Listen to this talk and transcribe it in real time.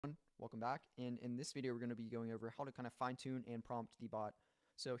welcome back. And in this video, we're going to be going over how to kind of fine tune and prompt the bot.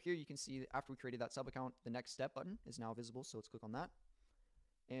 So here you can see after we created that sub account, the next step button is now visible. So let's click on that.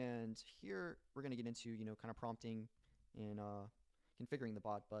 And here we're going to get into, kind of prompting and configuring the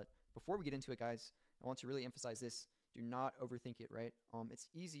bot. But before we get into it, guys, I want to really emphasize this. Do not overthink it, right? It's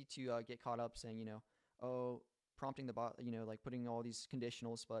easy to get caught up saying, oh, prompting the bot, like putting all these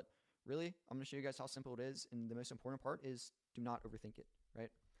conditionals. But really, I'm going to show you guys how simple it is. And the most important part is do not overthink it, right?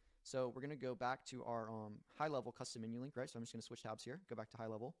 So we're going to go back to our high level custom menu link, right? So I'm just going to switch tabs here, go back to high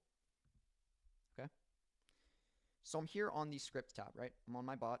level. Okay. So I'm here on the script tab, right? I'm on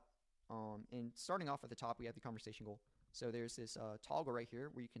my bot. And starting off at the top, we have the conversation goal. So there's this toggle right here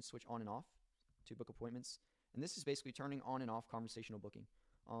where you can switch on and off to book appointments. And this is basically turning on and off conversational booking.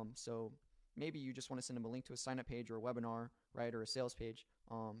 So maybe you just want to send them a link to a sign up page or a webinar, right? Or a sales page.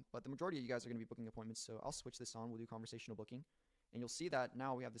 But the majority of you guys are going to be booking appointments. So I'll switch this on. We'll do conversational booking. And you'll see that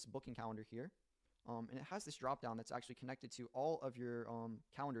now we have this booking calendar here. And it has this drop down that's actually connected to all of your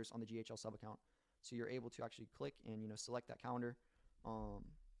calendars on the GHL sub account. So you're able to actually click and select that calendar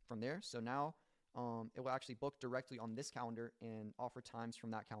from there. So now it will actually book directly on this calendar and offer times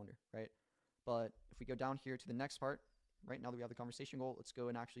from that calendar, right? But if we go down here to the next part, right now that we have the conversation goal, let's go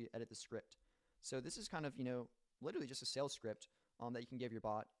and actually edit the script. So this is kind of, literally just a sales script that you can give your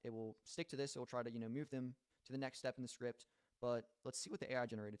bot. It will stick to this. It will try to, move them to the next step in the script. But let's see what the AI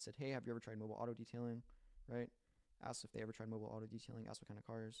generated. It said, hey, have you ever tried mobile auto detailing, right? Asked if they ever tried mobile auto detailing, asked what kind of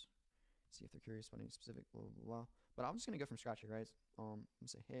cars, see if they're curious about any specific, blah, blah, blah. But I'm just going to go from scratch here, guys. I'm going to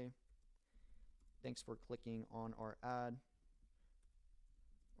say, hey, thanks for clicking on our ad.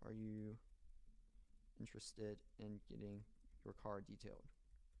 Are you interested in getting your car detailed?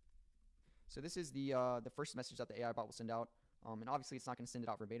 So this is the first message that the AI bot will send out. And obviously it's not going to send it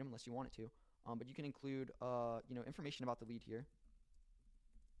out verbatim unless you want it to. But you can include information about the lead here.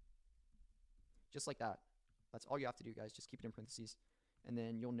 Just like that. That's all you have to do, guys. Just keep it in parentheses. And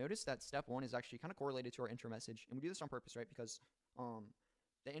then you'll notice that step one is actually kind of correlated to our intro message. And we do this on purpose, right? Because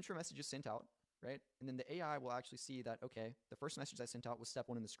the intro message is sent out, right? And then the AI will actually see that, okay, the first message I sent out was step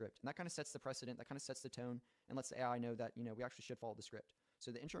one in the script. And that kind of sets the precedent, that kind of sets the tone, and lets the AI know that, we actually should follow the script. So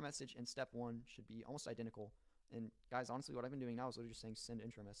the intro message and step one should be almost identical. And guys, honestly, what I've been doing now is literally just saying send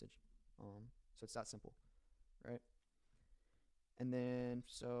intro message. So it's that simple, right? And then,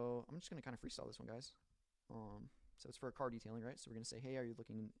 so I'm just going to kind of freestyle this one, guys. So it's for a car detailing, right? So we're going to say, hey, are you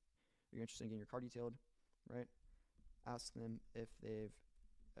interested in getting your car detailed, right? Ask them if they've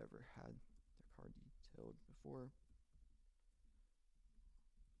ever had their car detailed before.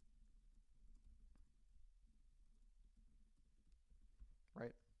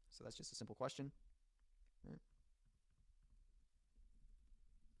 Right? So that's just a simple question, right?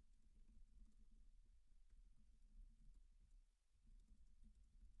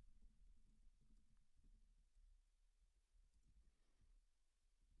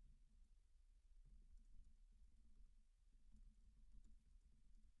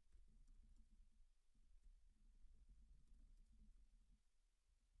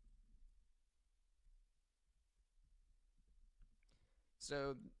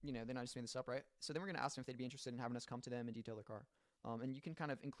 So, then I just made this up, right? So then we're going to ask them if they'd be interested in having us come to them and detail their car. And you can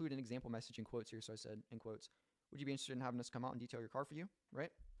kind of include an example message in quotes here. So I said, in quotes, would you be interested in having us come out and detail your car for you,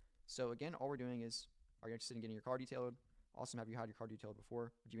 right? So again, all we're doing is, are you interested in getting your car detailed? Awesome. Have you had your car detailed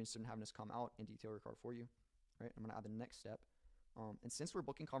before? Would you be interested in having us come out and detail your car for you, right? I'm going to add the next step. And since we're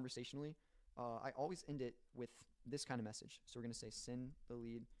booking conversationally, I always end it with this kind of message. So we're going to say, send the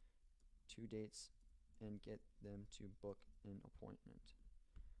lead 2 dates and get them to book an appointment.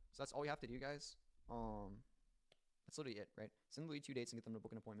 So that's all we have to do, guys. That's literally it, right? Send the lead 2 dates and get them to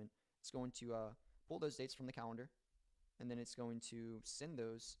book an appointment. It's going to pull those dates from the calendar, and then it's going to send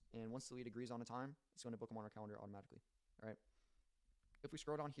those. And once the lead agrees on a time, it's going to book them on our calendar automatically. All right. If we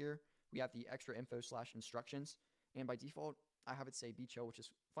scroll down here, we have the extra info/instructions, and by default, I have it say be chill, which is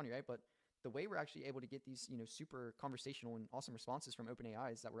funny, right? But the way we're actually able to get these, super conversational and awesome responses from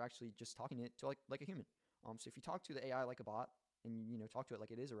OpenAI is that we're actually just talking it to like a human. So if you talk to the AI like a bot and talk to it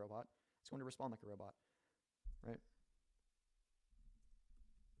like it is a robot, it's going to respond like a robot, right?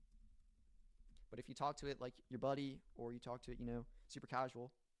 But if you talk to it like your buddy, or you talk to it, super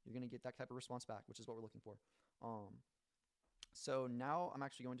casual, you're going to get that type of response back, which is what we're looking for. So now I'm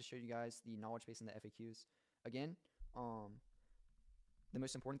actually going to show you guys the knowledge base and the FAQs. Again, the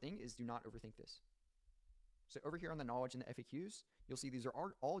most important thing is do not overthink this. So over here on the knowledge and the FAQs, you'll see these are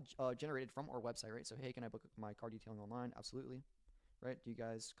all generated from our website, right? So, hey, can I book my car detailing online? Absolutely, right? Do you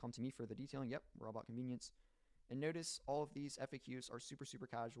guys come to me for the detailing? Yep, we're all about convenience. And notice all of these FAQs are super, super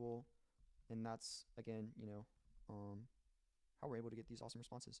casual. And that's, again, how we're able to get these awesome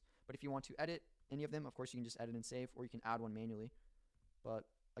responses. But if you want to edit any of them, of course, you can just edit and save, or you can add one manually. But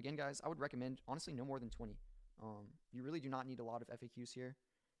again, guys, I would recommend, honestly, no more than 20. You really do not need a lot of FAQs here.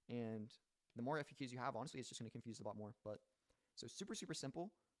 And the more FAQs you have, honestly, it's just going to confuse a lot more. But so super, super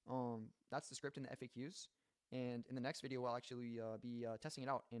simple. That's the script and the FAQs. And in the next video, I'll actually be testing it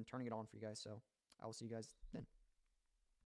out and turning it on for you guys. So I will see you guys then.